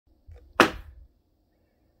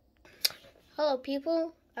Hello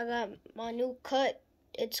people, I got my new cut.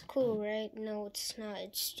 It's cool, right? No, it's not.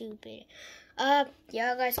 It's stupid.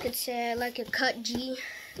 Y'all guys could say I like a cut G.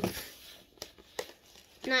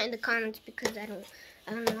 Not in the comments because I don't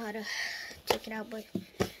know how to take it out, but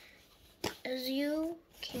as you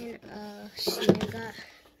can see, I got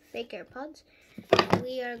fake AirPods.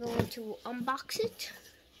 We are going to unbox it.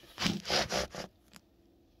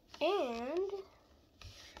 And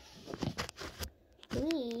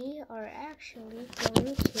we are actually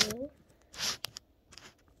going to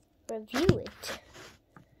review it.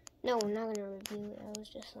 No, we're not going to review it. I was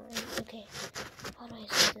just lying. Okay. How do I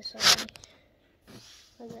say this already?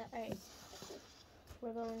 Like that. Alright.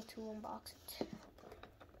 We're going to unbox it.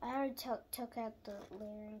 I already took out the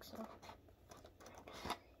layering, so.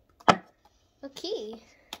 Okay.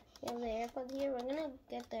 We have the AirPods here. We're going to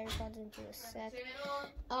get the AirPods into a sec.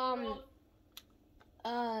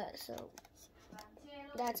 So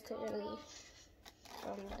that's clearly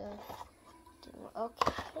from the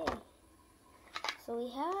okay. So we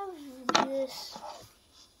have this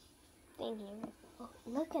thing here. Oh,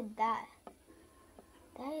 look at that.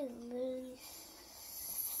 That is literally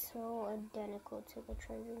so identical to the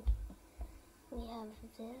treasure. We have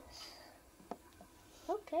this.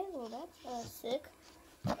 Okay, well that's sick.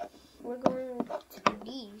 We're going to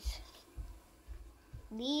these.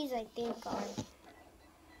 These I think are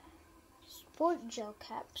sport gel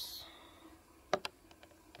caps.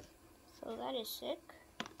 So that is sick.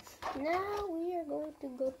 Now we are going to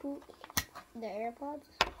go to the AirPods.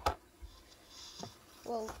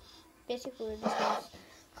 Well, basically we're just going to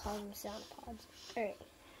call them soundpods. Alright.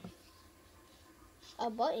 A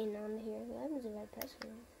button on here. What happens if I press it?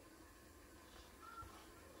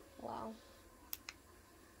 Wow.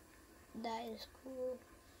 That is cool.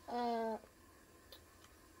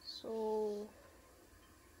 So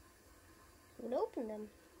we'll open them.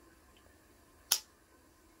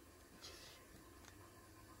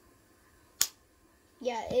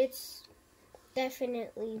 Yeah, it's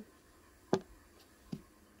definitely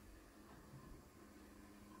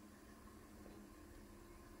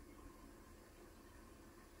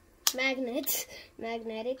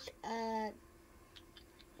magnetic.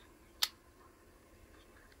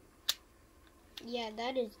 Yeah,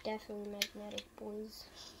 that is definitely magnetic, boys.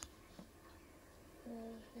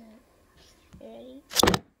 Ready?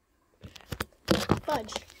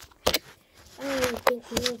 Fudge. I don't even think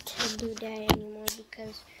we need to do that anymore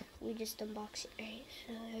because we just unboxed it. Alright,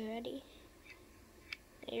 so are you ready?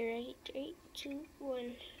 Are you ready? 3, 2,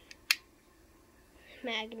 1.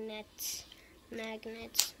 Magnets.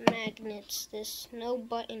 There's no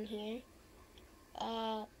button here.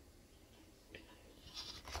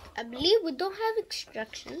 I believe we don't have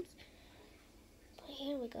instructions. But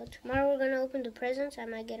here we go. Tomorrow we're gonna open the presents. I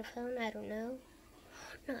might get a phone. I don't know.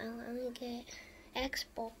 No, I'm gonna get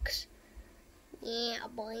Xbox. Yeah,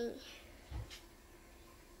 boy.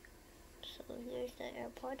 So here's the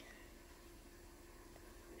AirPod.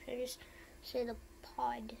 Should I just say the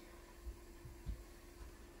pod?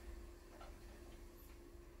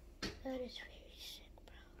 That is very sick,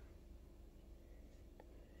 bro.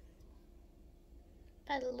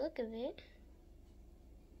 By the look of it,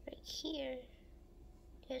 right here,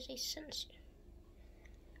 there's a sensor.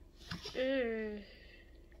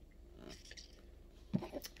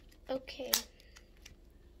 Okay.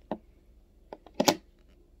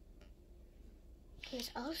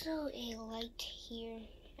 There's also a light here.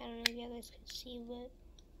 I don't know if you guys can see, but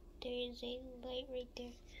there is a light right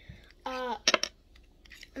there.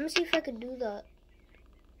 I'm gonna see if I could do the.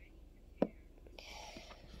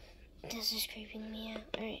 This is creeping me out.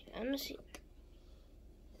 Alright, I'm gonna see.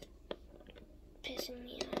 Pissing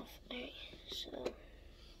me off. Alright, so.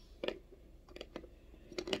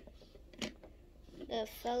 The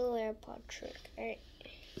fellow AirPod trick. Alright.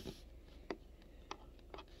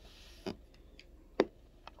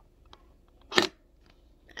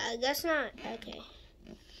 I guess not. Okay.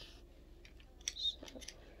 So, it's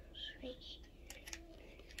right here.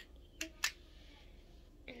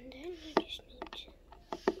 And then I just need to.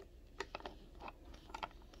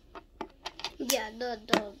 Yeah, the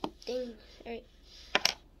thing. Alright.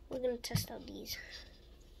 We're gonna test out these.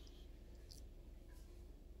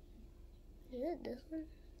 Is it this one?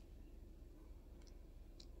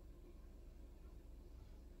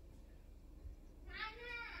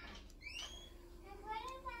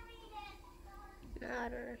 No, I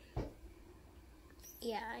don't know.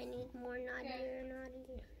 Yeah, I need more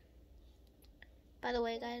naughty. By the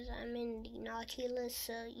way, guys, I'm in the naughty list,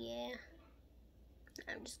 so yeah.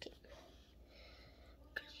 I'm just kidding.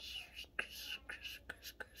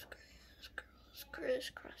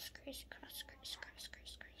 Crisscross.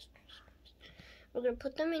 We're gonna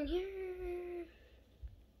put them in here.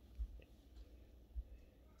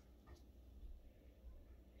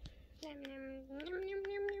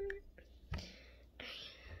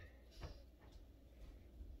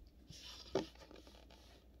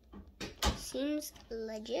 Seems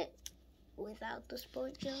legit without the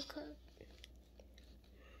sport gel cup.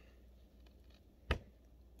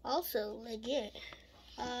 Also legit.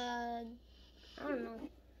 I don't know.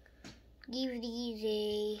 Give these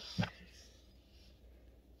a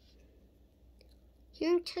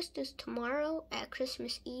hearing test is tomorrow at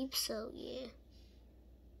Christmas Eve, so yeah.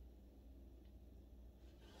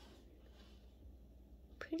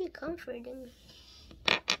 Pretty comforting.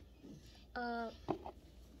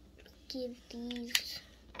 Give these.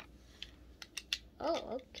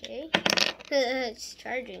 Oh, okay. It's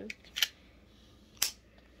charging.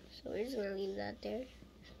 So we're just gonna leave that there.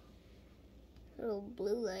 A little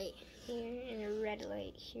blue light here and a red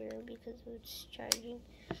light here because it's charging.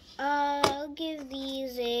 I'll give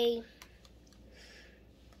these a.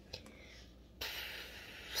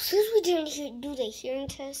 Since we didn't do the hearing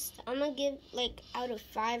test, I'm gonna give like out of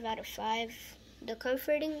 5. The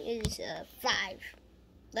comforting is a 5.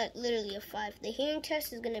 Like literally a 5. The hearing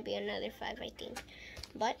test is gonna be another 5, I think.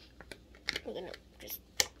 But we're gonna just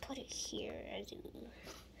put it here as you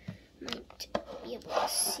might be able to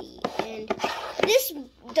see. And this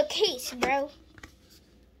the case, bro.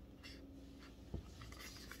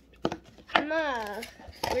 I'm gonna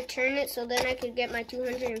return it so then I could get my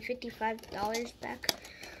 $255 back.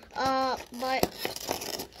 But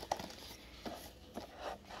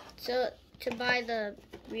so to buy the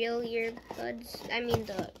real earbuds, I mean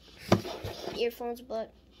the earphones,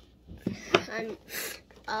 but I'm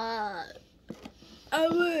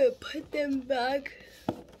gonna put them back.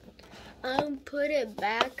 Put it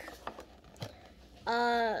back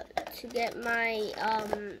to get my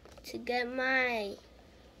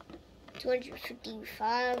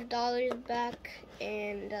 $255 back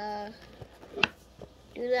and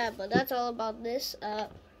do that. But that's all about this.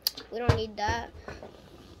 We don't need that.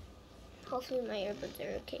 Hopefully my earbuds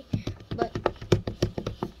are okay. But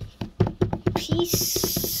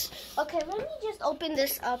peace. Okay, let me just open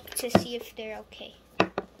this up to see if they're okay.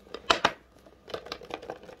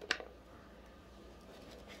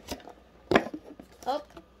 Oh.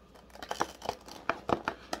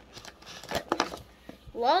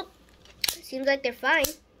 Well, seems like they're fine.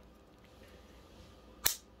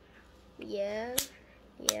 Yeah.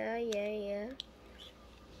 We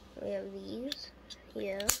have these.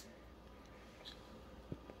 Yeah.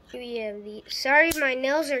 We have these. Sorry, my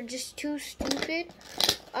nails are just too stupid.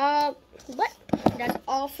 But that's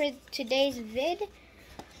all for today's vid.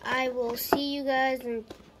 I will see you guys in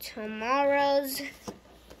tomorrow's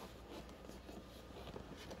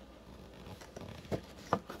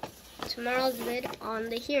vid on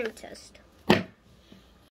the hearing test.